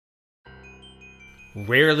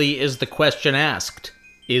Rarely is the question asked,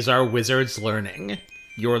 is our wizards learning?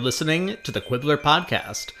 You're listening to the Quibbler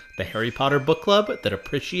podcast, the Harry Potter book club that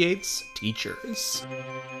appreciates teachers.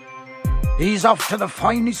 He's off to the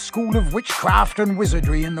finest school of witchcraft and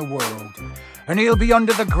wizardry in the world, and he'll be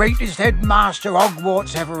under the greatest headmaster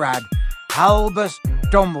Hogwarts ever had, Albus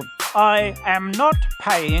Dumbledore. I am not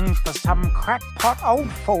paying for some crackpot old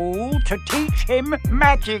fool to teach him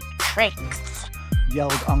magic tricks,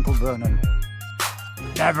 yelled Uncle Vernon.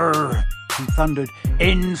 Never, he thundered,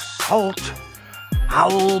 insult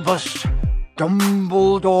Albus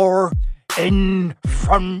Dumbledore in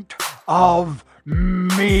front of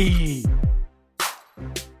me.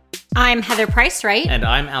 I'm Heather Price, right? And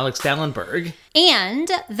I'm Alex Dallenberg. And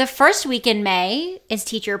the first week in May is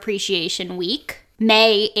Teacher Appreciation Week.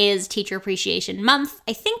 May is Teacher Appreciation Month.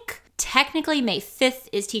 I think technically May 5th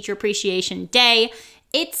is Teacher Appreciation Day.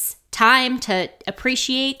 It's time to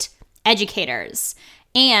appreciate educators.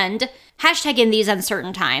 And hashtag in these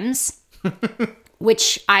uncertain times,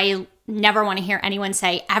 which I never want to hear anyone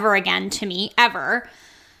say ever again to me, ever.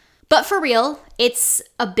 But for real, it's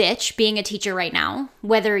a bitch being a teacher right now,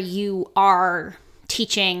 whether you are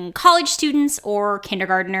teaching college students or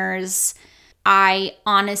kindergartners. I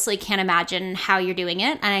honestly can't imagine how you're doing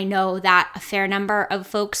it. And I know that a fair number of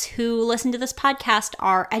folks who listen to this podcast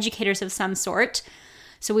are educators of some sort.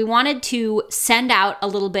 So we wanted to send out a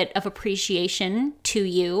little bit of appreciation to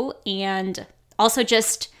you and also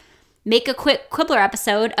just make a quick Quibbler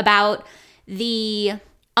episode about the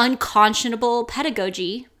unconscionable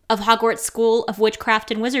pedagogy of Hogwarts School of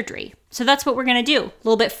Witchcraft and Wizardry. So that's what we're going to do. A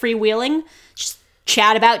little bit freewheeling, just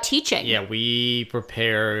chat about teaching. Yeah, we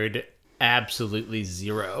prepared absolutely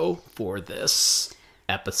zero for this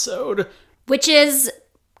episode. Which is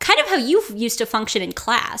kind of how you used to function in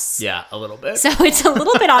class. Yeah, a little bit. So it's a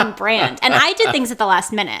little bit on brand. And I did things at the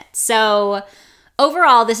last minute. So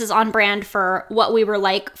overall, this is on brand for what we were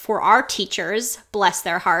like for our teachers, bless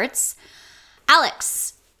their hearts.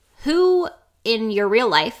 Alex, who in your real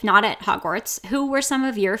life, not at Hogwarts, who were some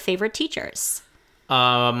of your favorite teachers?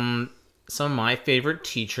 Some of my favorite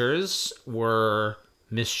teachers were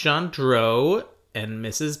Miss Chandreau and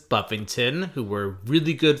Mrs. Buffington, who were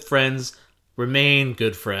really good friends, remain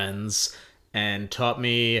good friends, and taught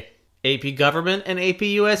me AP Government and AP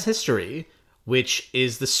US History, which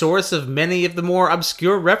is the source of many of the more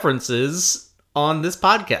obscure references on this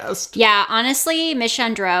podcast. Yeah, honestly, Miss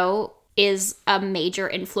Chandreau is a major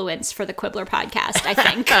influence for the Quibbler podcast, I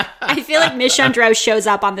think. I feel like Miss Chandreau shows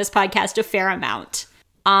up on this podcast a fair amount.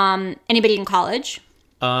 Anybody in college?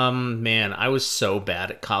 Man, I was so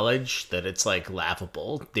bad at college that it's like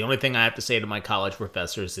laughable. The only thing I have to say to my college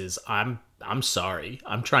professors is I'm sorry.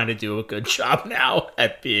 I'm trying to do a good job now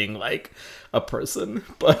at being like a person,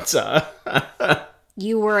 but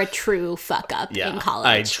you were a true fuck up in college.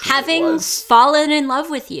 I truly Having was. fallen in love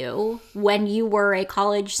with you when you were a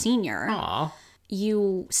college senior, Aww.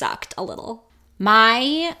 You sucked a little.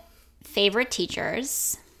 My favorite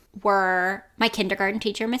teachers were my kindergarten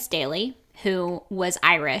teacher, Miss Daly, who was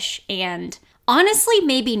Irish and honestly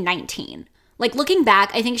maybe 19. Like looking back,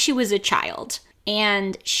 I think she was a child.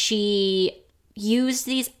 And she used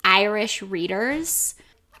these Irish readers.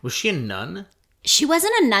 Was she a nun? She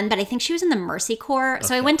wasn't a nun, but I think she was in the Mercy Corps. Okay.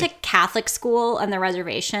 So I went to Catholic school on the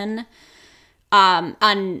reservation on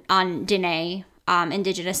Diné,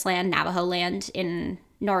 indigenous land, Navajo land in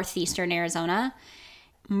northeastern Arizona.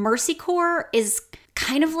 Mercy Corps is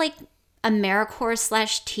kind of like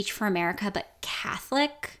AmeriCorps / Teach for America, but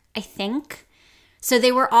Catholic, I think. So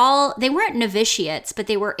they weren't novitiates, but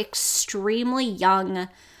they were extremely young,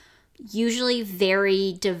 usually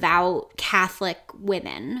very devout Catholic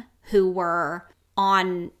women who were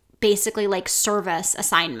on basically like service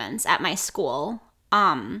assignments at my school.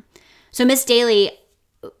 So Miss Daly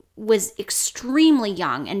was extremely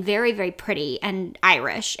young and very, very pretty and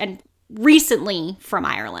Irish and recently from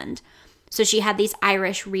Ireland. So she had these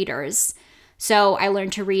Irish readers. So I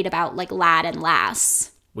learned to read about like lad and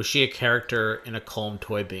lass. Was she a character in a Colm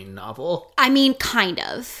Toybean novel? I mean, kind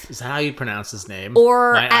of. Is that how you pronounce his name?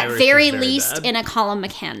 Or My at Irish very is least bad. in a Colum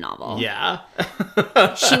McCann novel. Yeah.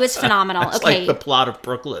 She was phenomenal. It's okay. like the plot of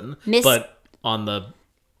Brooklyn, but on the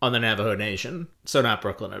Navajo Nation. So not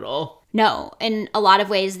Brooklyn at all. No, in a lot of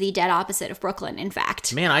ways, the dead opposite of Brooklyn, in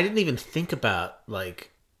fact. Man, I didn't even think about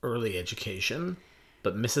like early education,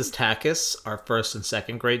 but Mrs. Takis, our first and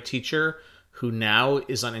second grade teacher, who now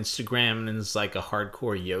is on Instagram and is like a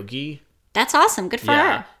hardcore yogi. That's awesome. Good for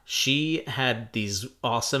her. She had these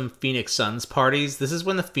awesome Phoenix Suns parties. This is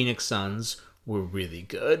when the Phoenix Suns were really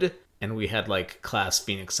good. And we had like class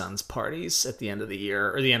Phoenix Suns parties at the end of the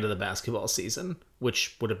year or the end of the basketball season,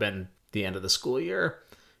 which would have been the end of the school year.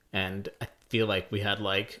 And I feel like we had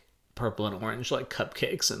like purple and orange like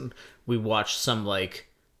cupcakes, and we watched some like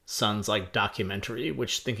son's like documentary,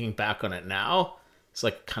 which thinking back on it now, it's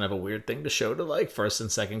like kind of a weird thing to show to like first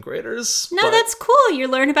and second graders. No, but that's cool. You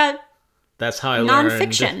learn about that's how I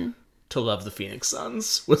nonfiction. learned to love the Phoenix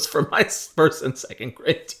Suns, was from my first and second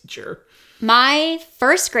grade teacher. My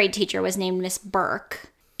first grade teacher was named Miss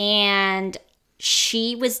Burke, and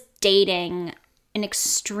she was dating an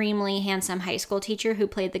extremely handsome high school teacher who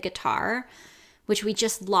played the guitar, which we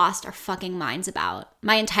just lost our fucking minds about.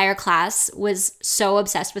 My entire class was so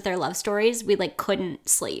obsessed with their love stories, we like couldn't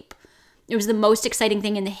sleep. It was the most exciting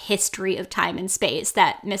thing in the history of time and space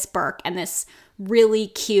that Miss Burke and this really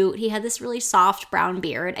cute, he had this really soft brown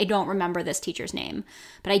beard. I don't remember this teacher's name,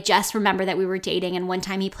 but I just remember that we were dating, and one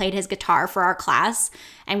time he played his guitar for our class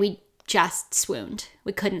and we just swooned.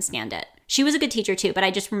 We couldn't stand it. She was a good teacher too, but I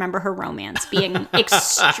just remember her romance being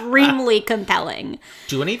extremely compelling.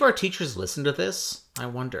 Do any of our teachers listen to this? I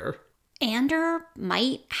wonder. Ander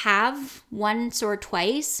might have once or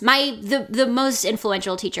twice. The most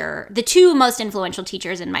influential teacher, the two most influential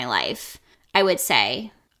teachers in my life, I would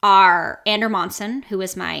say, are Ander Monson, who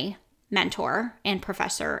was my mentor and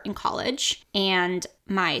professor in college and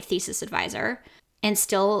my thesis advisor, and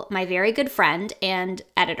still my very good friend and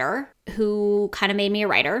editor who kind of made me a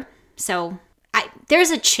writer. So there's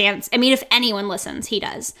a chance. I mean, if anyone listens, he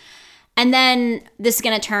does. And then this is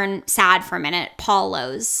going to turn sad for a minute. Paul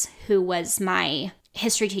Lowe's, who was my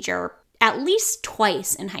history teacher at least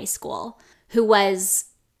twice in high school, who was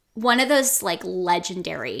one of those like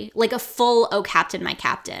legendary, like a full "Oh Captain, My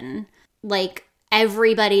Captain." Like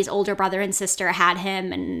everybody's older brother and sister had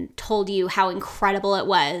him and told you how incredible it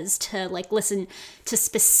was to like listen to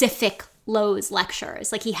specific Lowe's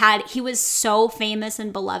lectures. Like he was so famous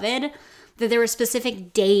and beloved that there were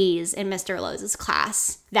specific days in Mr. Lowe's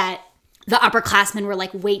class that the upperclassmen were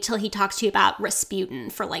like, wait till he talks to you about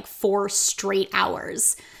Rasputin for like 4 straight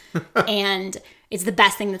hours. And it's the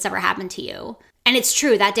best thing that's ever happened to you. And it's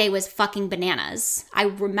true, that day was fucking bananas. I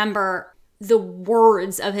remember the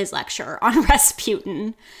words of his lecture on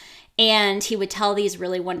Rasputin. And he would tell these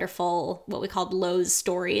really wonderful, what we called Lowe's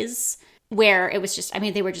stories, where it was just, I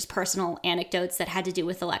mean, they were just personal anecdotes that had to do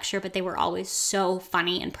with the lecture, but they were always so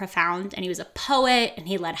funny and profound. And he was a poet, and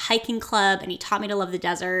he led hiking club, and he taught me to love the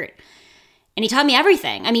desert. And he taught me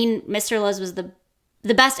everything. I mean, Mr. Lowe's was the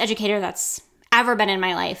best educator that's ever been in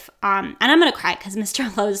my life. And I'm going to cry because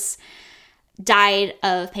Mr. Lowe's died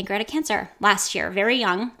of pancreatic cancer last year. Very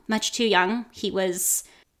young, much too young. He was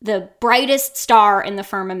the brightest star in the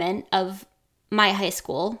firmament of my high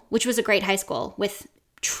school, which was a great high school with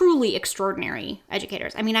truly extraordinary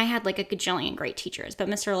educators. I mean, I had like a gajillion great teachers, but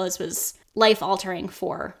Mr. Lowe's was life-altering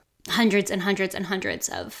for hundreds and hundreds and hundreds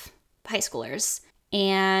of high schoolers.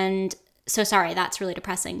 And so sorry, that's really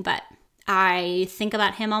depressing, but I think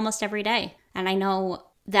about him almost every day. And I know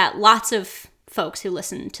that lots of folks who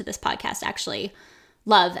listen to this podcast actually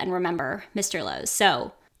love and remember Mr. Lowe's.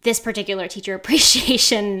 So this particular teacher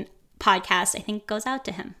appreciation podcast, I think, goes out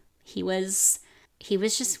to him. He was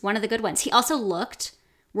just one of the good ones. He also looked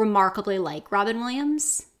remarkably like Robin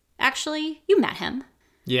Williams, actually. You met him.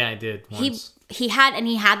 Yeah, I did once. He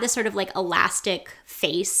had this sort of like elastic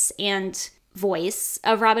face and voice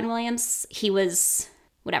of Robin Williams. He was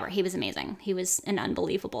amazing. He was an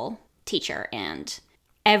unbelievable teacher, and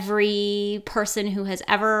every person who has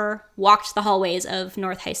ever walked the hallways of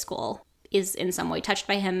North High School is in some way touched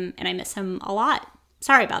by him, and I miss him a lot.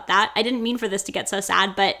 Sorry about that. I didn't mean for this to get so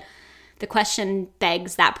sad, but the question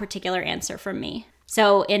begs that particular answer from me.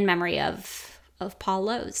 So in memory of Paul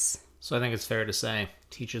Lowe's. So I think it's fair to say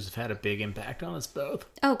teachers have had a big impact on us both.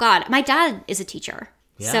 Oh God, my dad is a teacher.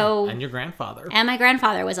 Yeah, so, and your grandfather. And my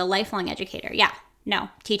grandfather was a lifelong educator. Yeah, no,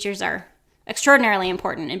 teachers are extraordinarily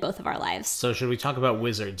important in both of our lives. So should we talk about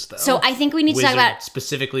wizards, though? So I think we need to talk about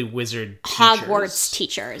specifically wizard Hogwarts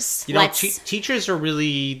teachers. You know, teachers are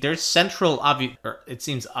really, they're central, or it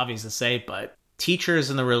seems obvious to say, but teachers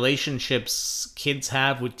and the relationships kids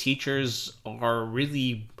have with teachers are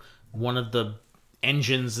really one of the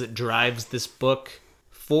engines that drives this book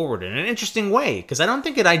forward in an interesting way, because I don't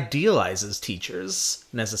think it idealizes teachers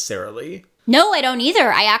necessarily. No, I don't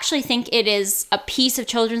either. I actually think it is a piece of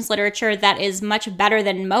children's literature that is much better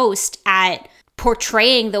than most at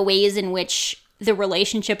portraying the ways in which the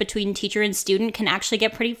relationship between teacher and student can actually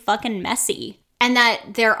get pretty fucking messy. And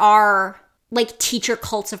that there are, like, teacher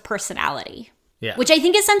cults of personality. Yeah. Which I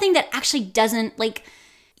think is something that actually doesn't, like,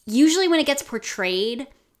 usually when it gets portrayed,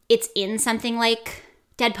 it's in something like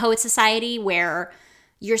Dead Poets Society, where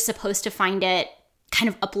you're supposed to find it kind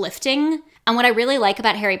of uplifting. And what I really like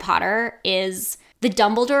about Harry Potter is the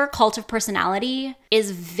Dumbledore cult of personality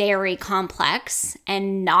is very complex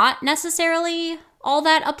and not necessarily all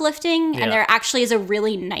that uplifting. Yeah. And there actually is a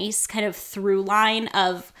really nice kind of through line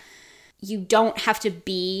of you don't have to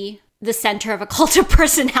be the center of a cult of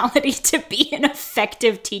personality to be an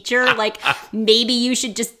effective teacher. Like, maybe you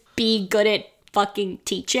should just be good at fucking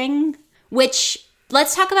teaching. Which,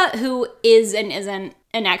 let's talk about who is and isn't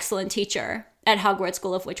an excellent teacher at Hogwarts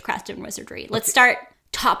School of Witchcraft and Wizardry. Let's start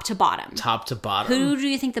top to bottom. Top to bottom. Who do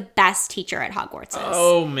you think the best teacher at Hogwarts is?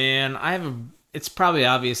 Oh, man. It's probably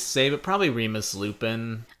obvious to say, but probably Remus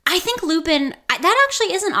Lupin. I think Lupin, that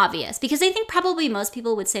actually isn't obvious, because I think probably most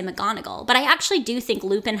people would say McGonagall, but I actually do think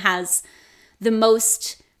Lupin has the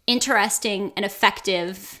most interesting and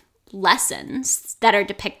effective lessons that are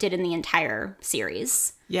depicted in the entire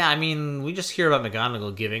series. Yeah, I mean, we just hear about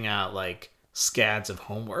McGonagall giving out, like, scads of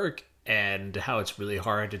homework and how it's really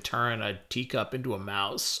hard to turn a teacup into a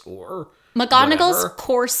mouse or McGonagall's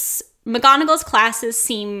whatever. McGonagall's classes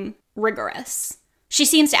seem rigorous. She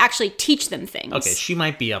seems to actually teach them things. Okay, she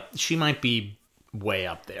might be way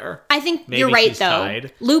up there. I think Maybe you're right, she's though.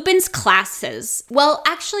 tied. Lupin's classes. Well,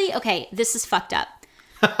 actually, okay, this is fucked up.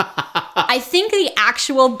 I think the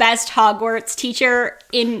actual best Hogwarts teacher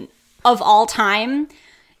of all time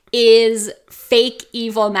is fake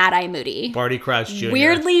evil Mad-Eye Moody. Barty Crouch Jr.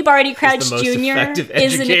 Weirdly, Barty Crouch the most Jr. effective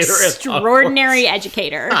is an educator at extraordinary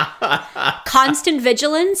educator. Constant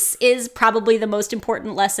vigilance is probably the most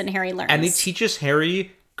important lesson Harry learns. And he teaches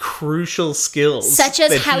Harry crucial skills. Such as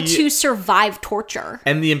that how to survive torture.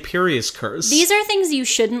 And the Imperious Curse. These are things you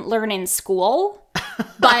shouldn't learn in school,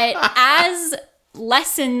 but as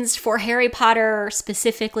lessons for Harry Potter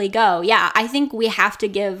specifically go, yeah, I think we have to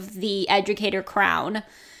give the educator crown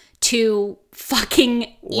to fucking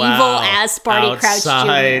evil-ass Barty Crouch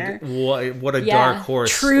Jr. What a dark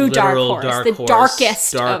horse. True Literal dark horse. The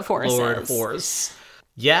darkest of horses. Lord horse.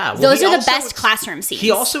 Yeah. Well, those are the best classroom scenes.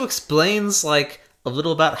 He also explains, like, a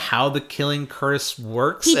little about how the killing curse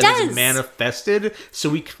works He and does. is manifested, so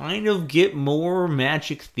we kind of get more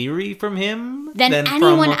magic theory from him than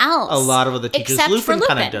anyone else. A lot of other teachers. Except for Lupin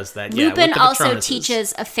kind Lupin. of does that. Lupin with the also Patronuses.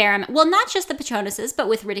 teaches a fair amount. Well, not just the Patronuses, but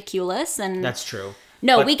with Ridiculous and That's true.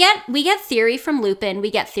 No, But- we get theory from Lupin. We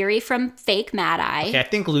get theory from fake Mad-Eye. Okay, I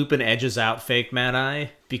think Lupin edges out fake Mad-Eye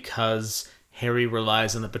because Harry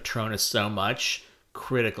relies on the Patronus so much.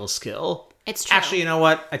 Critical skill. It's true. Actually, you know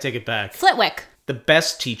what? I take it back. Flitwick. The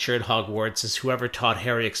best teacher at Hogwarts is whoever taught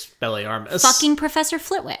Harry Expelliarmus. Fucking Professor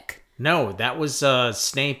Flitwick. No, that was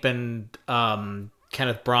Snape and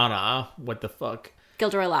Kenneth Branagh. What the fuck?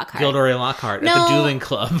 Gilderoy Lockhart. Gilderoy Lockhart at No, the dueling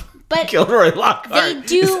club. but Gilderoy Lockhart they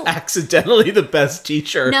do- is accidentally the best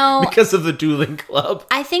teacher No. because of the dueling club.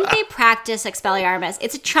 I think they practice Expelliarmus.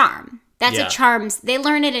 It's a charm. That's Yeah. a charms. They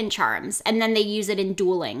learn it in charms, and then they use it in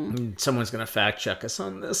dueling. Someone's going to fact check us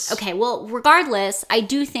on this. Okay, well, regardless, I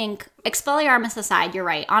do think, Expelliarmus aside, you're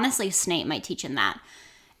right. Honestly, Snape might teach him that.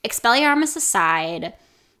 Expelliarmus aside,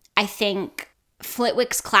 I think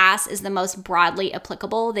Flitwick's class is the most broadly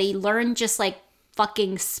applicable. They learn just, like,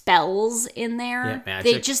 fucking spells in there. Yeah,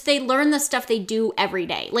 magic. They learn the stuff they do every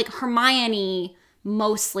day. Like, Hermione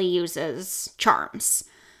mostly uses charms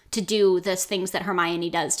to do those things that Hermione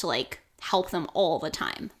does to, like, help them all the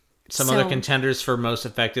time. Some other contenders for most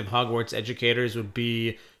effective Hogwarts educators would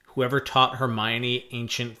be whoever taught Hermione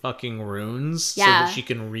ancient fucking runes so Yeah. that she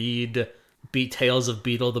can read Tales of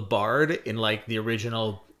Beetle the Bard in, like, the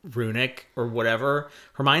original runic or whatever.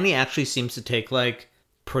 Hermione actually seems to take, like,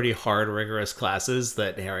 pretty hard, rigorous classes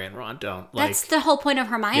that Harry and Ron don't. Like, That's the whole point of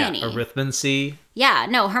Hermione. yeah, arithmency. Yeah,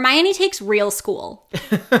 no, Hermione takes real school.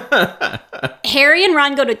 Harry and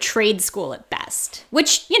Ron go to trade school at best,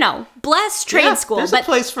 which, you know, bless trade Yeah, school. there's a but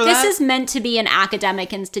place for this that. is meant to be an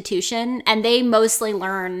academic institution, and they mostly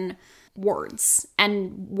learn words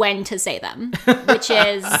and when to say them, which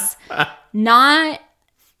is not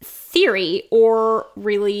theory or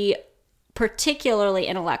really particularly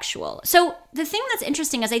intellectual. So the thing that's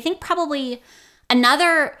interesting is I think probably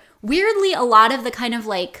weirdly, a lot of the kind of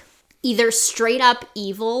like either straight up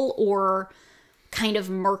evil or kind of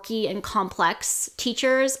murky and complex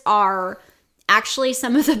teachers are actually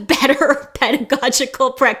some of the better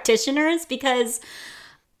pedagogical practitioners, because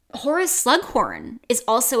Horace Slughorn is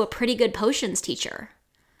also a pretty good potions teacher.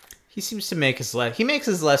 He seems to make his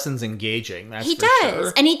lessons engaging. That's He for does.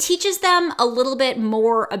 sure. And he teaches them a little bit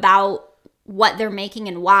more about what they're making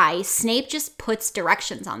and why. Snape just puts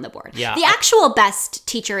directions on the board. Yeah. The actual best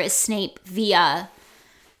teacher is Snape via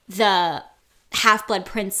the Half-Blood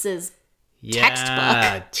Prince's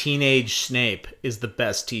textbook. Teenage Snape is the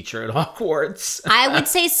best teacher at Hogwarts. I would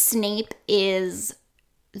say Snape is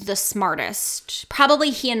the smartest. Probably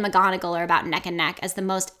he and McGonagall are about neck and neck as the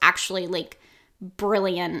most actually, like,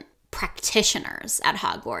 brilliant practitioners at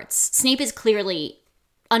Hogwarts. Snape is clearly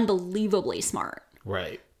unbelievably smart.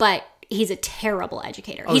 Right. But he's a terrible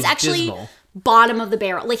educator. Oh, he's actually dismal. Bottom of the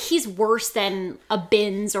barrel. Like, he's worse than a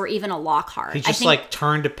Binns or even a Lockhart. He just, like,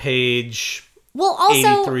 turned to page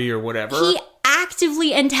also, 83 or whatever. He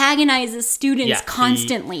actively antagonizes students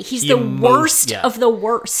constantly. He's the worst of the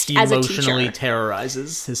worst as a teacher. He emotionally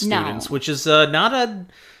terrorizes his students, which is not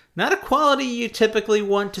a quality you typically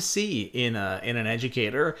want to see in an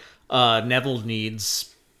educator. Neville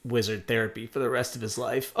needs wizard therapy for the rest of his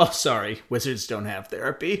life. Oh, sorry, wizards don't have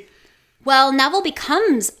therapy. Well, Neville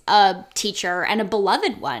becomes a teacher and a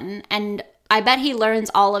beloved one, and I bet he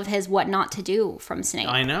learns all of his what not to do from Snape.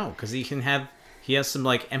 I know, because he has some,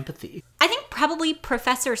 like, empathy. I think probably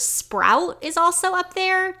Professor Sprout is also up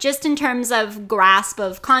there, just in terms of grasp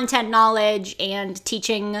of content knowledge and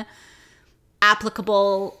teaching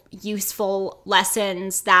applicable, useful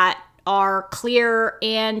lessons that are clear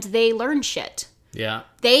and they learn shit. Yeah.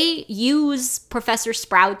 They use Professor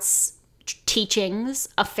Sprout's teachings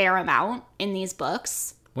a fair amount in these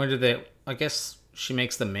books. When do they... I guess she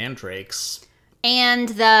makes the mandrakes. And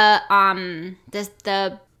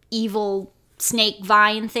the evil snake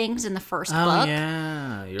vine things in the first book. Oh,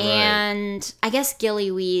 yeah. You're right. And I guess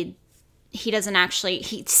Gillyweed, he doesn't actually...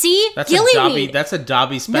 That's Gillyweed... That's a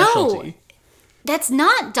Dobby specialty. No, that's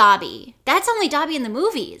not Dobby. That's only Dobby in the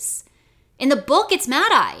movies. In the book, it's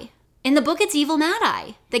Mad-Eye. In the book, it's Evil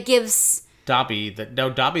Mad-Eye that gives... Dobby...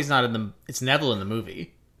 Dobby's not in the... It's Neville in the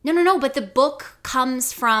movie. No, but the book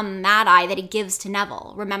comes from Mad-Eye that he gives to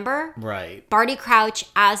Neville, remember? Right. Barty Crouch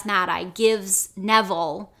as Mad-Eye gives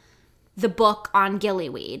Neville the book on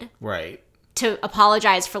Gillyweed. Right. To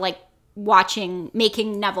apologize for, like,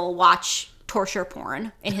 making Neville watch torture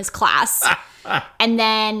porn in his class. And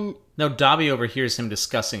then... No, Dobby overhears him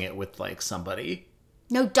discussing it with, like, somebody.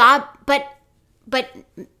 No, but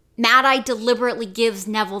Mad-Eye deliberately gives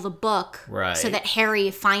Neville the book so that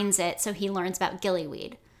Harry finds it so he learns about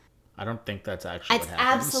Gillyweed. I don't think that's actually what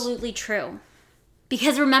happens. It's absolutely true.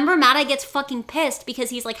 Because remember, Mad-Eye gets fucking pissed because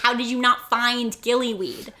he's like, how did you not find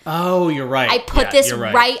Gillyweed? Oh, you're right. I put this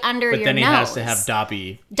right under your nose. But then he has to have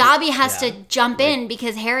Dobby. Dobby has to jump in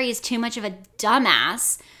because Harry is too much of a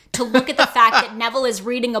dumbass to look at the fact that Neville is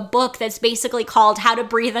reading a book that's basically called How to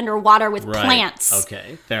Breathe Underwater with Plants.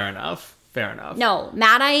 Okay, fair enough. No,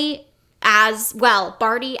 Mad-Eye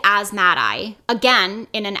Barty as Mad-Eye, again,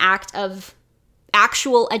 in an act of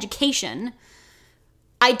actual education,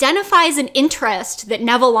 identifies an interest that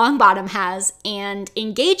Neville Longbottom has and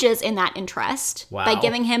engages in that interest by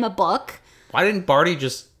giving him a book. Why didn't Barty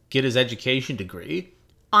just get his education degree?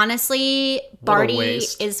 Honestly, Barty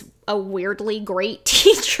is a weirdly great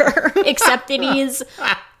teacher, except that he's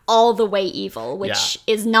all the way evil, which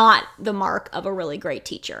is not the mark of a really great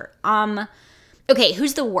teacher. Okay,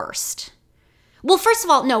 who's the worst? Well, first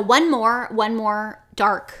of all, no, one more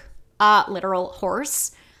dark, literal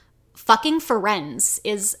horse. Fucking Ferenz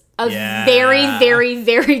is a very, very,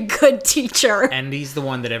 very good teacher. And he's the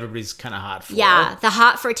one that everybody's kind of hot for. Yeah, the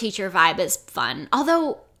hot for teacher vibe is fun.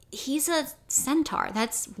 Although, he's a centaur.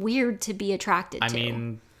 That's weird to be attracted to. I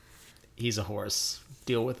mean, he's a horse.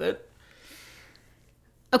 Deal with it.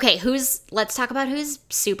 Okay, let's talk about who's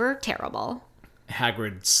super terrible.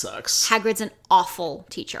 Hagrid sucks. Hagrid's an awful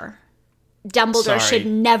teacher. Dumbledore should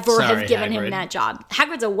never have given him that job.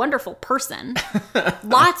 Hagrid's a wonderful person.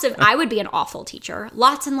 I would be an awful teacher.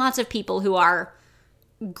 Lots and lots of people who are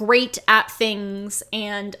great at things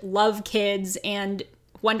and love kids and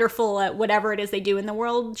wonderful at whatever it is they do in the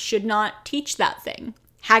world should not teach that thing.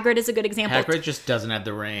 Hagrid is a good example. Hagrid just doesn't have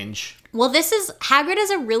the range. Well, Hagrid is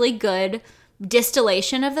a really good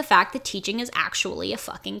distillation of the fact that teaching is actually a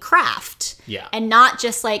fucking craft. Yeah. And not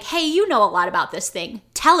just like, hey, you know a lot about this thing.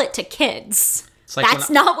 Tell it to kids.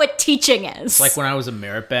 That's not what teaching is. It's like when I was a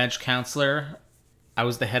merit badge counselor, I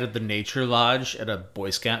was the head of the nature lodge at a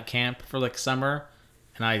Boy Scout camp for like summer,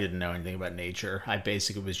 and I didn't know anything about nature. I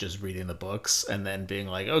basically was just reading the books and then being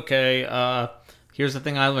like, okay, here's the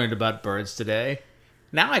thing I learned about birds today.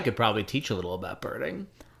 Now I could probably teach a little about birding.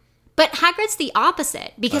 But Hagrid's the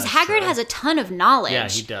opposite, because Hagrid has a ton of knowledge. Yeah,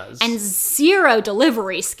 he does. And zero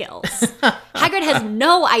delivery skills. Hagrid has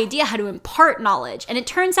no idea how to impart knowledge, and it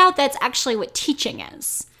turns out that's actually what teaching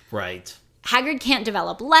is. Right. Hagrid can't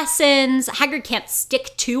develop lessons. Hagrid can't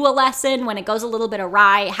stick to a lesson when it goes a little bit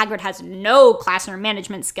awry. Hagrid has no classroom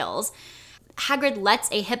management skills. Hagrid lets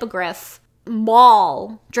a hippogriff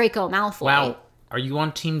maul Draco Malfoy. Wow. Are you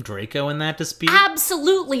on Team Draco in that dispute?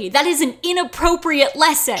 Absolutely. That is an inappropriate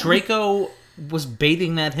lesson. Draco was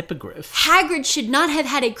baiting that hippogriff? Hagrid should not have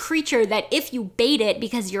had a creature that if you bait it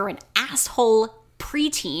because you're an asshole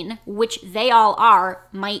preteen, which they all are,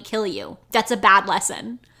 might kill you. That's a bad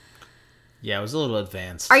lesson. Yeah, it was a little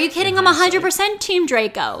advanced. Are you kidding? I'm 100% Team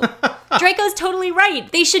Draco. Draco's totally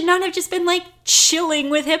right. They should not have just been, like, chilling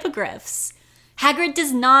with hippogriffs. Hagrid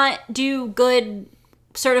does not do good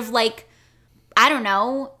sort of, like, I don't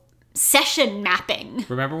know, session mapping.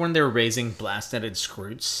 Remember when they were raising blast-netted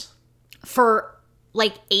Scroots? For,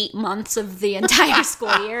 like, 8 months of the entire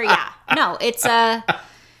school year? Yeah. No, it's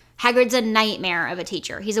Hagrid's a nightmare of a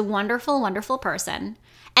teacher. He's a wonderful, wonderful person.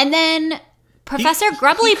 And then Professor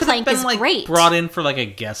Grubbly Plank is like, great. Brought in for like a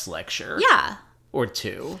guest lecture. Yeah. Or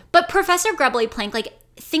two. But Professor Grubbly Plank, like,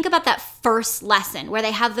 think about that first lesson where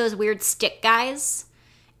they have those weird stick guys.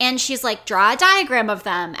 And she's like, draw a diagram of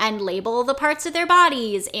them and label the parts of their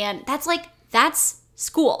bodies. And that's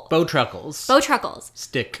school. Bowtruckles. Bowtruckles.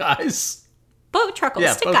 Stick guys. Bowtruckles.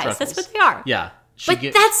 Yeah, stick bowtruckles. guys. That's what they are. Yeah. But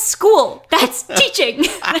that's school. That's teaching.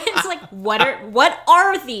 It's like, what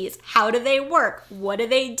are these? How do they work? What do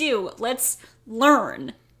they do? Let's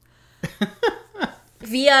learn.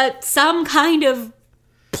 Via some kind of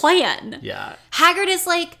plan. Yeah. Hagrid is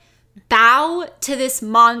like, bow to this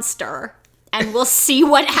monster and we'll see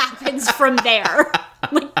what happens from there.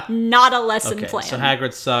 Like, not a lesson plan. So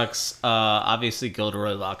Hagrid sucks. Obviously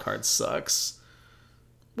Gilderoy Lockhart sucks.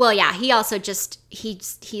 Well, yeah, he also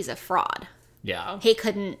he's a fraud. Yeah. He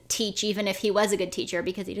couldn't teach even if he was a good teacher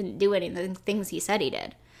because he didn't do any of the things he said he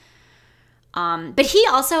did. But he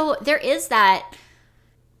also, there is that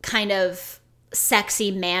kind of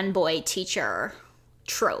sexy man boy teacher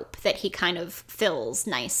trope that he kind of fills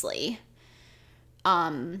nicely.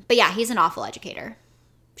 But yeah, he's an awful educator.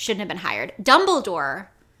 Shouldn't have been hired. Dumbledore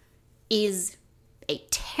is a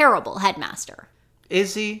terrible headmaster.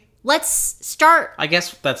 Is he? Let's start. I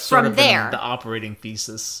guess that's sort from of there. the operating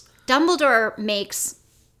thesis. Dumbledore makes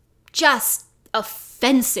just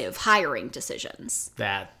offensive hiring decisions.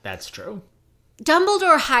 That's true.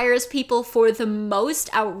 Dumbledore hires people for the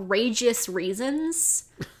most outrageous reasons.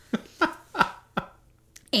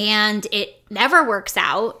 And it never works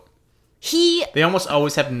out. They almost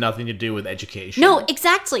always have nothing to do with education. No,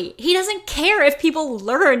 exactly. He doesn't care if people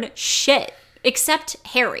learn shit, except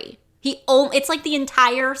Harry. It's like the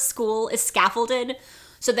entire school is scaffolded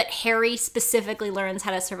so that Harry specifically learns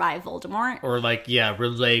how to survive Voldemort. Or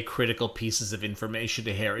relay critical pieces of information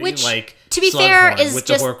to Harry. Which, like to be Slughorn fair, is with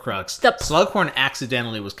just the Horcrux. Slughorn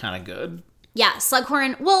accidentally was kind of good. Yeah,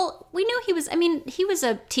 Slughorn, well, we knew he was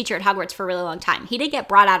a teacher at Hogwarts for a really long time. He did get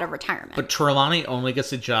brought out of retirement. But Trelawney only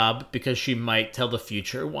gets a job because she might tell the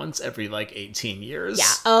future once every 18 years.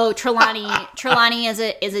 Yeah. Oh, Trelawney is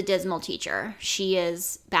a dismal teacher. She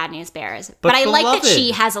is Bad News Bears. But I like that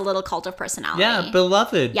she has a little cult of personality. Yeah,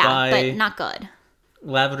 beloved but not good.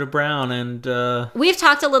 Lavender Brown and... We've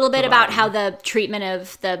talked a little bit about how the treatment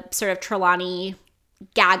of the sort of Trelawney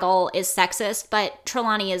gaggle is sexist, but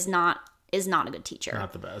Trelawney is not a good teacher.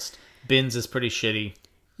 Not the best. Binns is pretty shitty.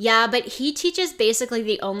 Yeah, but he teaches basically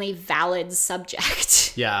the only valid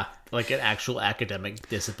subject. Yeah, like an actual academic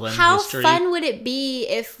discipline. How history. fun would it be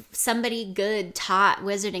if somebody good taught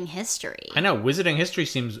wizarding history? I know, wizarding history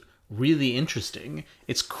seems really interesting.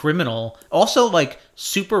 It's criminal. Also,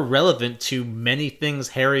 super relevant to many things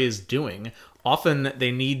Harry is doing. Often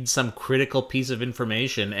they need some critical piece of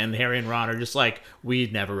information, and Harry and Ron are just like, we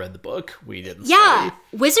never read the book. We didn't study.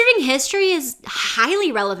 Wizarding history is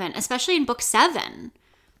highly relevant, especially in book 7.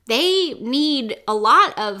 They need a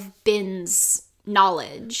lot of Binns'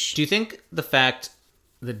 knowledge. Do you think the fact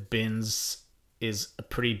that Binns is a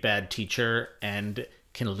pretty bad teacher and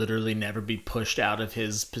can literally never be pushed out of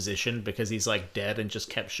his position because he's dead and just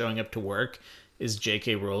kept showing up to work is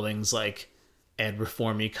J.K. Rowling's Ed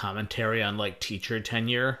Reformy commentary on teacher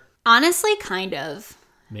tenure? Honestly, kind of.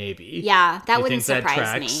 Maybe. Yeah, that wouldn't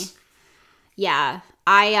surprise me. Yeah,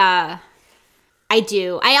 I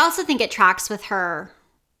do. I also think it tracks with her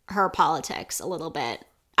politics a little bit.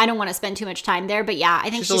 I don't want to spend too much time there, but yeah, I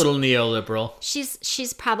think she's a little neoliberal.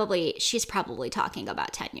 She's probably talking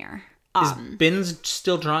about tenure. Is Binns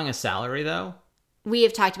still drawing a salary though? We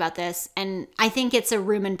have talked about this, and I think it's a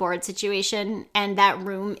room and board situation, and that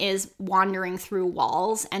room is wandering through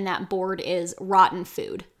walls, and that board is rotten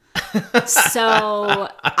food. So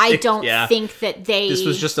I don't think that they... This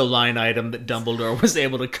was just a line item that Dumbledore was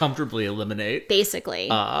able to comfortably eliminate. Basically.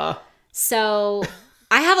 So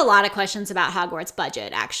I have a lot of questions about Hogwarts'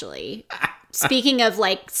 budget, actually. Speaking of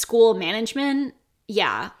school management,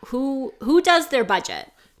 who does their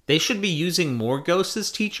budget? They should be using more ghosts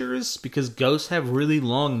as teachers because ghosts have really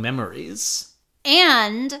long memories.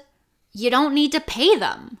 And you don't need to pay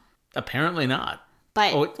them. Apparently not.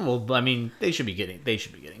 But well, I mean, they should be getting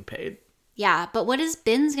paid. yeah, but what is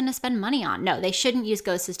Binns going to spend money on? No, they shouldn't use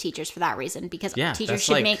ghosts as teachers for that reason, because teachers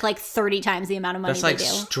should make like 30 times the amount of money they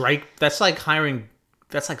do. That's like hiring.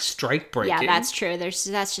 That's like strike breaking. Yeah, that's true.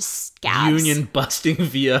 That's just scabs. Union busting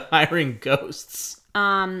via hiring ghosts.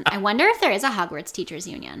 I wonder if there is a Hogwarts teachers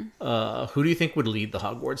union. Who do you think would lead the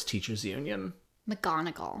Hogwarts teachers union?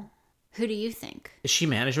 McGonagall. Who do you think? Is she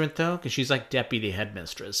management though? Because she's like deputy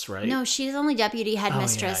headmistress, right? No, she's only deputy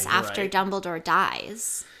headmistress after Dumbledore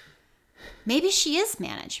dies. Maybe she is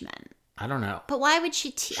management. I don't know. But why would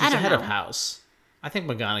she She's the head of house. I think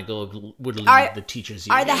McGonagall would lead the teachers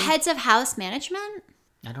union. Are the heads of house management?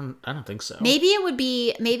 I don't think so. Maybe it would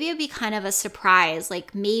be kind of a surprise.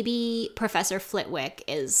 Like maybe Professor Flitwick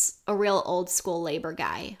is a real old school labor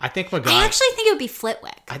guy. I actually think it would be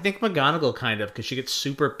Flitwick. I think McGonagall kind of, because she gets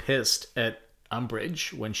super pissed at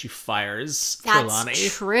Umbridge when she fires Trelawney.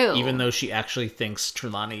 That's true. Even though she actually thinks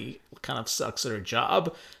Trelawney kind of sucks at her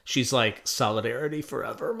job, she's like, solidarity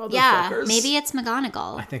forever, motherfuckers. Yeah, maybe it's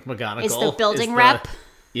McGonagall. I think McGonagall is the building rep.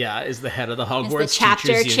 Yeah, is the head of the Hogwarts is the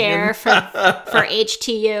chapter chair for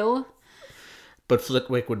HTU. But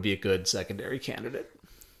Flitwick would be a good secondary candidate.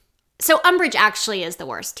 So Umbridge actually is the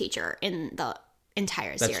worst teacher in the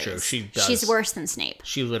entire series. That's true. She's worse than Snape.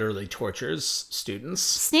 She literally tortures students.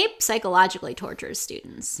 Snape psychologically tortures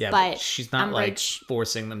students. Yeah, but she's not Umbridge, like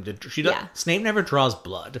forcing them to. She does. Yeah. Snape never draws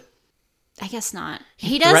blood. I guess not.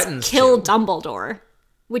 He does kill Dumbledore,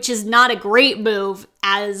 which is not a great move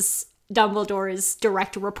as Dumbledore's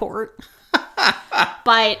direct report.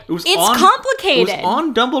 But it's complicated. It was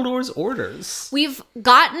on Dumbledore's orders. We've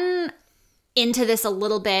gotten into this a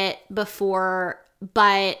little bit before,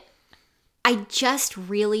 but I just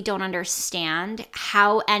really don't understand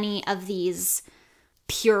how any of these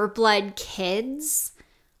pureblood kids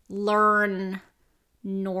learn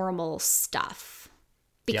normal stuff.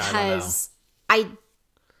 Because I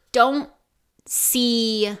don't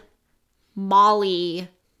see Molly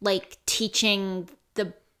like teaching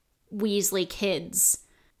the Weasley kids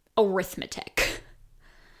arithmetic.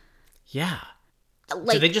 Yeah.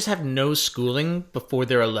 Like, do they just have no schooling before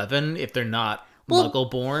they're 11 if they're not Muggle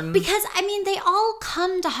born? Because, I mean, they all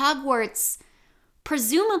come to Hogwarts,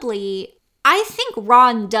 presumably. I think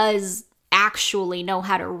Ron does actually know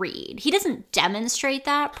how to read. He doesn't demonstrate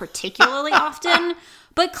that particularly often,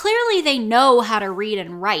 but clearly they know how to read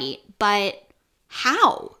and write. But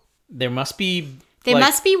how? There must be... They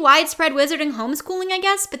must be widespread wizarding homeschooling, I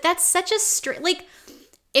guess, but that's such a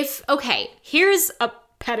here's a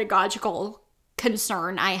pedagogical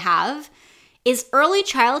concern I have, is early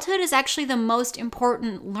childhood is actually the most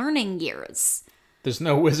important learning years. There's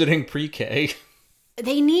no wizarding pre-K.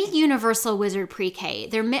 They need universal wizard pre-K.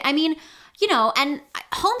 And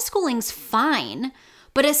homeschooling's fine,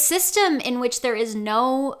 but a system in which there is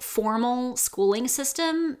no formal schooling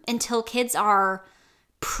system until kids are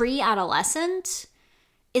pre-adolescent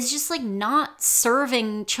is just like not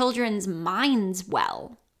serving children's minds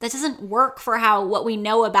well. That doesn't work for what we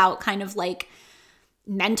know about kind of like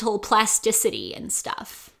mental plasticity and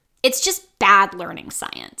stuff. It's just bad learning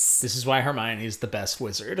science. This is why Hermione's the best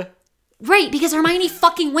wizard. Right, because Hermione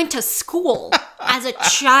fucking went to school as a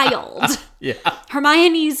child. Yeah.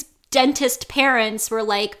 Hermione's dentist parents were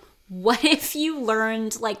like, what if you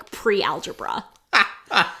learned like pre-algebra?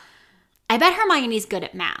 I bet Hermione's good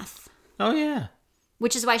at math. Oh, yeah.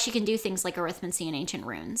 Which is why she can do things like arithmancy and ancient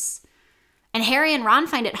runes. And Harry and Ron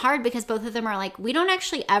find it hard because both of them are like, we don't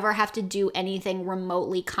actually ever have to do anything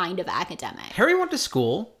remotely kind of academic. Harry went to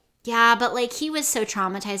school. Yeah, but like he was so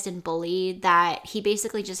traumatized and bullied that he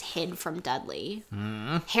basically just hid from Dudley.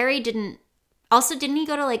 Harry didn't he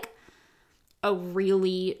go to like a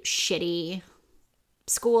really shitty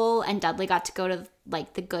school and Dudley got to go to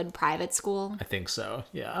like the good private school? I think so,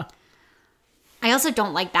 yeah. I also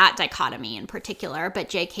don't like that dichotomy in particular, but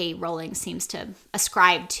J.K. Rowling seems to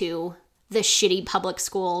ascribe to the shitty public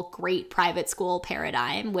school, great private school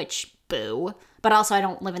paradigm, which, boo. But also I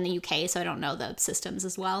don't live in the UK, so I don't know the systems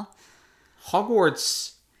as well.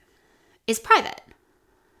 Hogwarts is private.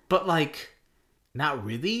 But, like, not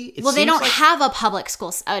really. They don't have a public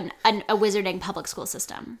school, a wizarding public school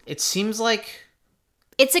system. It seems like...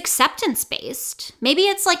 It's acceptance-based. Maybe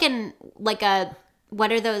it's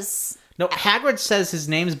what are those... No, Hagrid says his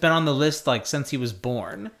name's been on the list, like, since he was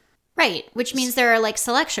born. Right, which means there are, like,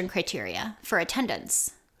 selection criteria for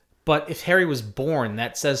attendance. But if Harry was born,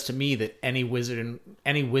 that says to me that any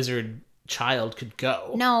wizard child could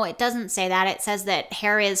go. No, it doesn't say that. It says that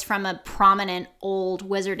Harry is from a prominent old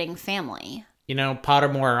wizarding family. You know,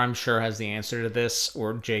 Pottermore, I'm sure, has the answer to this,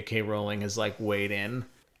 or J.K. Rowling has, like, weighed in.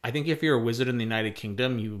 I think if you're a wizard in the United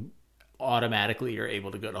Kingdom, you automatically you're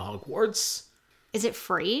able to go to Hogwarts. Is it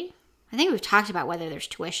free? I think we've talked about whether there's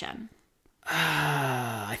tuition.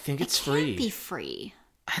 I think it's free. It can't be free.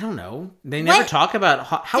 I don't know. They never talk about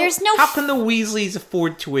how can the Weasleys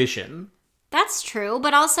afford tuition? That's true,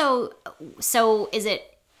 but also, so is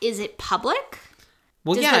it public?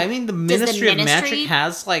 Well, the Ministry of Magic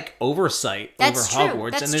has like oversight over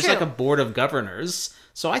Hogwarts, and there's like a board of governors.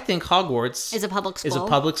 So I think Hogwarts is a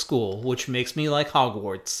public school, which makes me like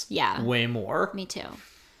Hogwarts. Yeah, way more. Me too.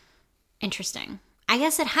 Interesting. I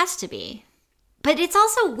guess it has to be, but it's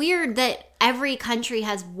also weird that every country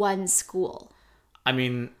has one school. I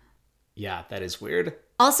mean, yeah, that is weird.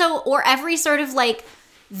 Also, or every sort of like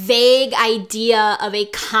vague idea of a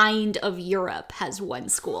kind of Europe has one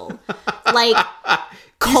school. Like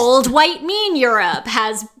Cold White Mean Europe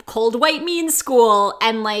has Cold White Mean School,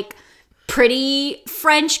 and like Pretty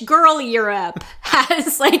French Girl Europe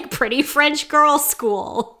has like Pretty French Girl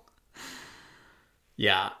School.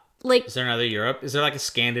 Yeah. Like, is there another Europe? Is there like a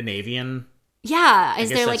Scandinavian? Yeah. Is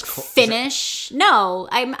there like Finnish? No,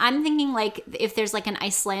 I'm thinking like if there's like an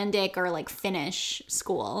Icelandic or like Finnish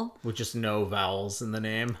school. With just no vowels in the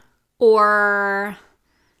name. Or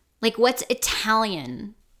like what's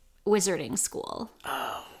Italian wizarding school?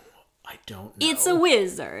 Oh, I don't know. It's a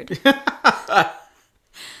wizard. I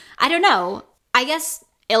don't know. I guess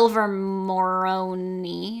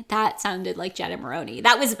Ilvermorny. That sounded like Jenna Maroney.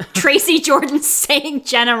 That was Tracy Jordan saying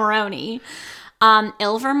Jenna Maroney.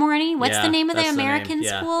 Ilvermorny? What's the name of the American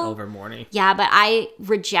school? Ilvermorny. Yeah, but I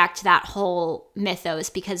reject that whole mythos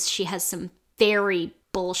because she has some very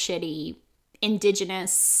bullshitty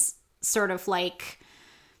indigenous sort of like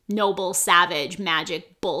noble savage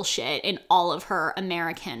magic bullshit in all of her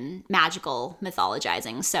American magical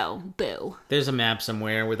mythologizing. So, boo. There's a map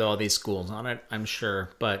somewhere with all these schools on it, I'm sure.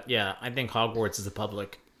 But yeah, I think Hogwarts is a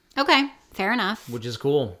public. Okay, fair enough. Which is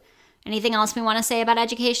cool. Anything else we want to say about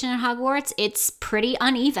education at Hogwarts? It's pretty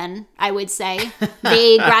uneven, I would say.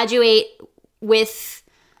 They graduate with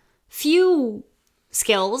few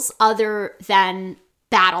skills other than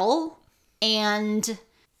battle and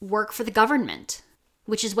work for the government,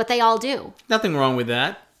 which is what they all do. Nothing wrong with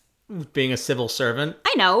that, being a civil servant.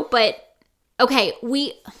 I know, but okay,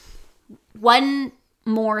 one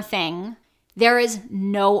more thing. There is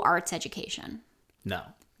no arts education. No.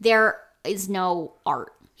 There is no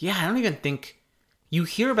art. Yeah, I don't even think you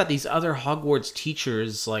hear about these other Hogwarts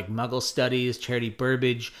teachers like Muggle Studies, Charity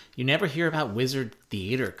Burbage. You never hear about Wizard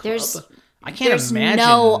Theater Club. There's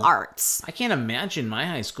no arts. I can't imagine my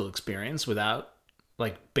high school experience without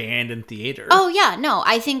like band and theater. Oh yeah, no.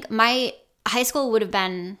 I think my high school would have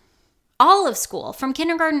been, all of school from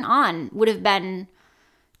kindergarten on would have been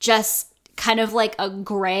just kind of like a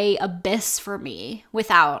gray abyss for me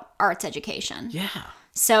without arts education. Yeah.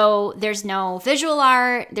 So there's no visual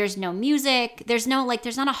art, there's no music, there's not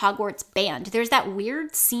a Hogwarts band. There's that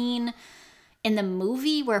weird scene in the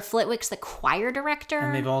movie where Flitwick's the choir director.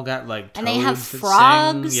 And they've all got like toads and they have that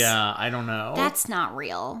frogs. Sing. Yeah, I don't know. That's not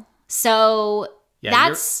real. So yeah,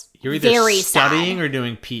 that's you're either very studying sad. Or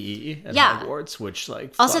doing PE at Hogwarts, which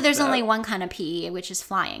like also there's only one kind of PE, which is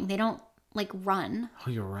flying. They don't like run. Oh,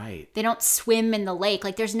 you're right. They don't swim in the lake.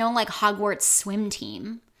 Like there's no like Hogwarts swim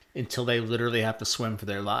team. Until they literally have to swim for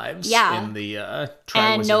their lives in the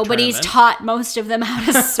and nobody's tournament. Taught most of them how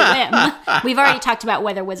to swim. We've already talked about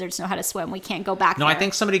whether wizards know how to swim. We can't go back there. I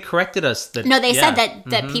think somebody corrected us. That, no, they said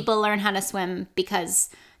that people learn how to swim because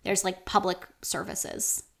there's like public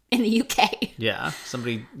services in the UK. Yeah,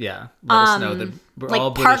 somebody let us know that like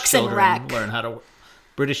all Parks and Rec.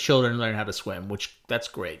 British children learn how to swim, which that's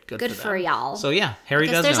great. Good for them. Y'all. So yeah, Harry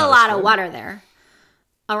does. There's know a how to lot swim. of water there.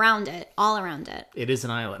 Around it, all around it. It is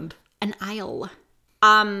an island. An isle.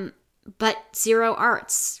 But zero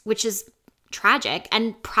arts, which is tragic,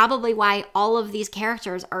 and probably why all of these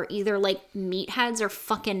characters are either like meatheads or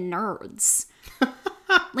fucking nerds.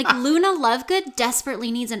 Like Luna Lovegood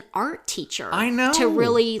desperately needs an art teacher. I know. To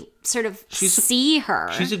really sort of see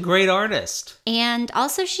her. She's a great artist. And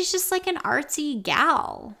also she's just like an artsy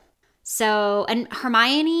gal. So, and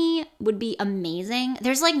Hermione would be amazing.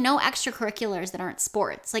 There's like no extracurriculars that aren't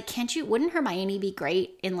sports. Like, wouldn't Hermione be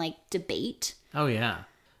great in like debate? Oh, yeah.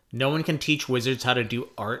 No one can teach wizards how to do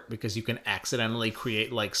art because you can accidentally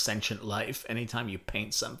create like sentient life anytime you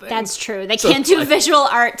paint something. That's true. They can't do visual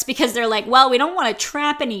arts because they're like, well, we don't want to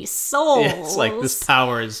trap any souls. Yeah, it's like this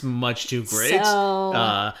power is much too great.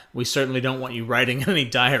 So, we certainly don't want you writing any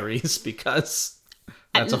diaries because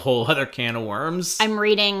that's a whole other can of worms. I'm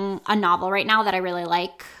reading a novel right now that I really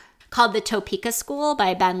like called The Topeka School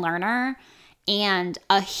by Ben Lerner. And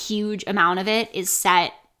a huge amount of it is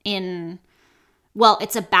set in, well,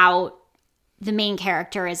 it's about the main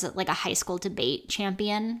character is like a high school debate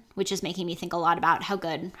champion, which is making me think a lot about how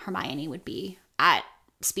good Hermione would be at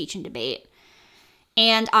speech and debate.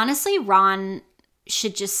 And honestly, Ron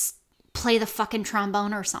should just play the fucking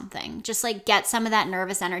trombone or something. Just like get some of that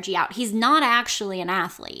nervous energy out. He's not actually an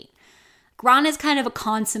athlete. Ron is kind of a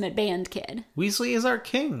consummate band kid. Weasley is our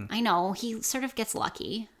king. I know, he sort of gets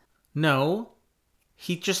lucky. No,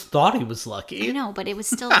 he just thought he was lucky. I know, but it was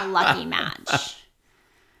still a lucky match.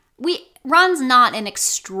 Ron's not an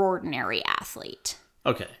extraordinary athlete.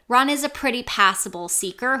 Okay. Ron is a pretty passable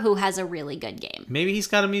seeker who has a really good game. Maybe he's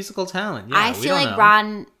got a musical talent. Yeah, I feel like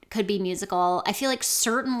Ron could be musical. I feel like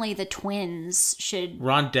certainly the twins should...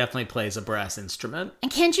 Ron definitely plays a brass instrument.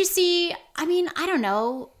 And can't you see... I mean, I don't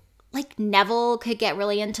know. Like, Neville could get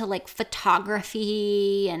really into, like,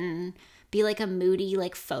 photography and be, like, a moody,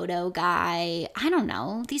 like, photo guy. I don't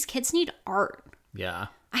know. These kids need art. Yeah.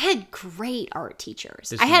 I had great art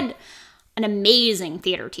teachers. I had an amazing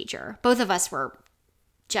theater teacher. Both of us were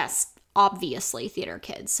just obviously theater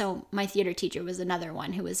kids. So my theater teacher was another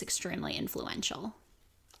one who was extremely influential.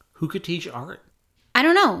 Who could teach art? I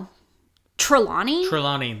don't know. Trelawney?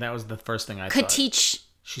 Trelawney, that was the first thing I thought. Could teach...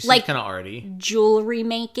 She's like kind of arty. Jewelry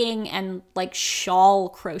making and like shawl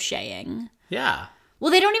crocheting. Yeah.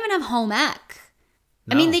 Well, they don't even have home ec.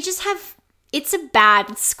 No. I mean, they just have... It's a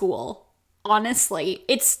bad school. Honestly,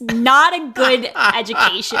 it's not a good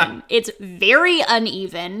education. It's very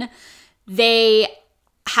uneven. They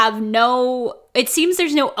have no... It seems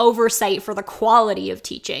there's no oversight for the quality of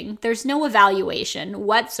teaching. There's no evaluation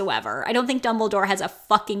whatsoever. I don't think Dumbledore has a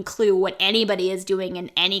fucking clue what anybody is doing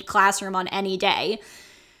in any classroom on any day,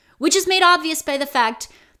 which is made obvious by the fact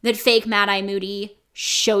that fake Mad-Eye Moody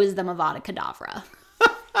shows them Avada Kedavra,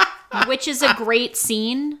 which is a great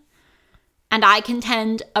scene, and I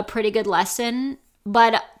contend a pretty good lesson,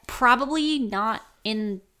 but probably not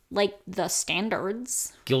in, like, the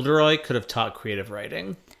standards. Gilderoy could have taught creative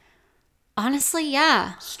writing. Honestly,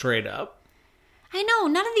 yeah. Straight up. I know,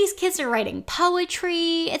 none of these kids are writing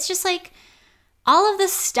poetry. It's just like all of the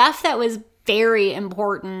stuff that was very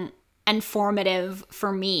important and formative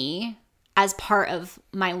for me as part of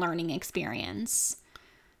my learning experience.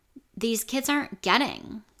 These kids aren't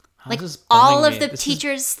getting. Like all of the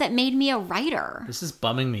teachers that made me a writer. This is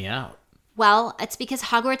bumming me out. Well, it's because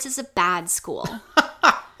Hogwarts is a bad school.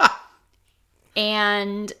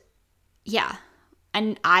 And yeah.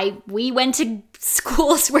 And we went to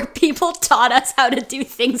schools where people taught us how to do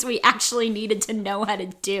things we actually needed to know how to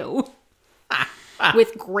do.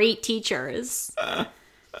 With great teachers.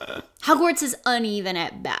 Hogwarts is uneven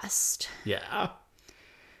at best. Yeah.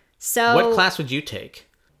 So what class would you take?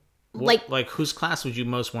 Like whose class would you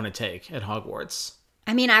most want to take at Hogwarts?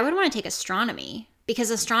 I mean, I would want to take astronomy because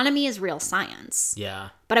astronomy is real science.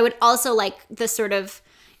 Yeah. But I would also like the sort of...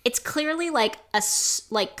 It's clearly like a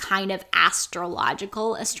kind of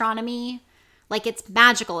astrological astronomy. Like it's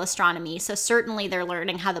magical astronomy. So certainly they're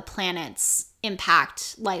learning how the planets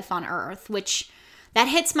impact life on Earth, which that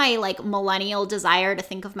hits my like millennial desire to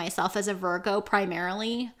think of myself as a Virgo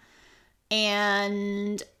primarily.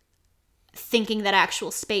 And thinking that actual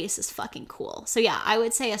space is fucking cool. So yeah, I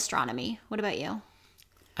would say astronomy. What about you?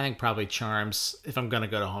 I think probably charms. If I'm going to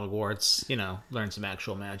go to Hogwarts, learn some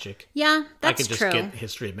actual magic. Yeah, that's true. I could just get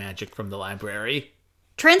history of magic from the library.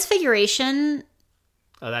 Transfiguration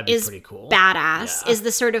that'd be pretty cool. Badass. Yeah. Is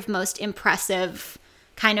the sort of most impressive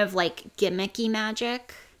kind of like gimmicky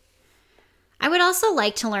magic. I would also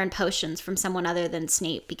like to learn potions from someone other than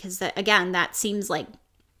Snape because that seems like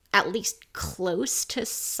at least close to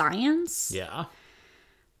science. Yeah.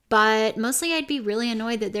 But mostly I'd be really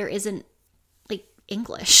annoyed that there isn't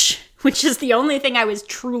English, which is the only thing I was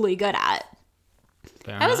truly good at.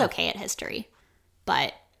 I was okay at history,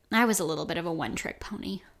 but I was a little bit of a one-trick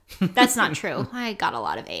pony. That's not true. I got a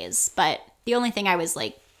lot of A's, but the only thing I was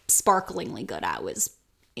like sparklingly good at was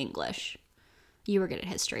English. You were good at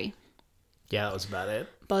history. Yeah, that was about it.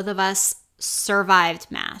 Both of us survived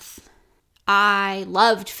math. I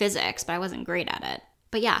loved physics, but I wasn't great at it.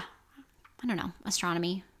 But yeah, I don't know,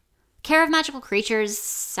 astronomy. Care of Magical Creatures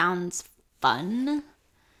sounds fun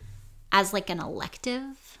as like an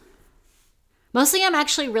elective. Mostly I'm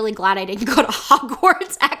actually really glad I didn't go to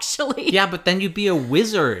Hogwarts, actually. Yeah, but then you'd be a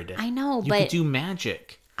wizard. I know, you could do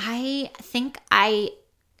magic. I think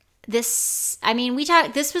this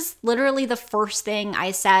was literally the first thing I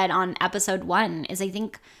said on episode 1 is I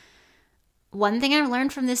think one thing I've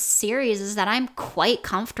learned from this series is that I'm quite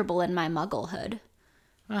comfortable in my mugglehood.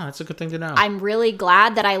 Oh, that's a good thing to know. I'm really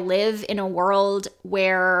glad that I live in a world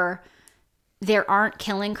where there aren't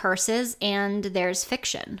killing curses and there's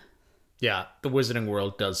fiction. Yeah, the wizarding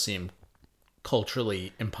world does seem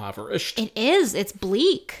culturally impoverished. It is. It's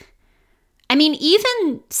bleak. I mean,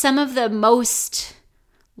 even some of the most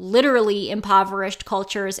literally impoverished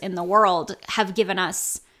cultures in the world have given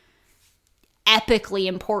us epically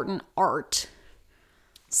important art.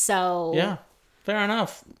 So Yeah, fair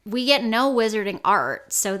enough. we get no wizarding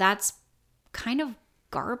art, so that's kind of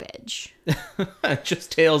garbage.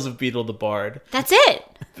 Just Tales of Beetle the Bard That's it.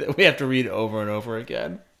 that we have to read over and over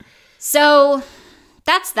again. So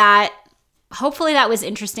that's that. Hopefully that was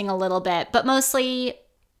interesting a little bit, but mostly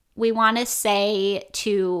we want to say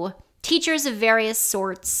to teachers of various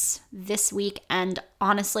sorts this week and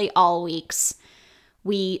honestly all weeks,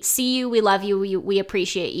 we see you, we love you, we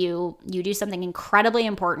appreciate you. You do something incredibly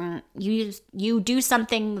important. You do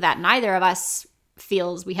something that neither of us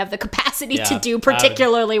feels we have the capacity to do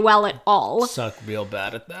particularly well at all. Suck real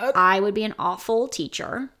bad at that. I would be an awful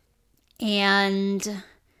teacher. And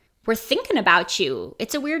we're thinking about you.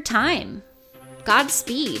 It's a weird time.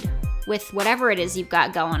 Godspeed with whatever it is you've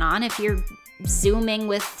got going on. If you're Zooming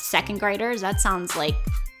with second graders, that sounds like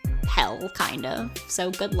hell, kind of. So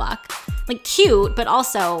good luck. Like, cute, but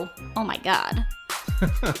also, oh my God.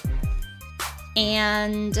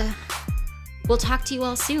 And we'll talk to you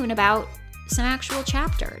all soon about some actual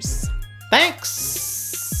chapters.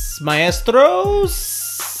 Thanks, maestros.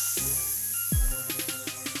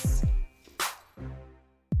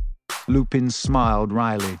 Lupin smiled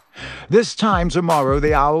wryly. This time tomorrow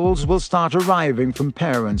the owls will start arriving from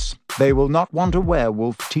parents. They will not want a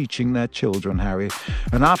werewolf teaching their children, Harry.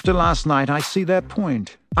 And after last night I see their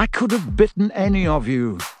point. I could have bitten any of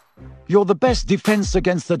you. You're the best defense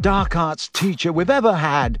against the dark arts teacher we've ever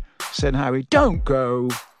had, said Harry. Don't go.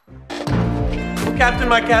 Captain,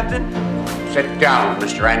 my captain. Sit down,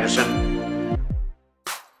 Mr. Anderson.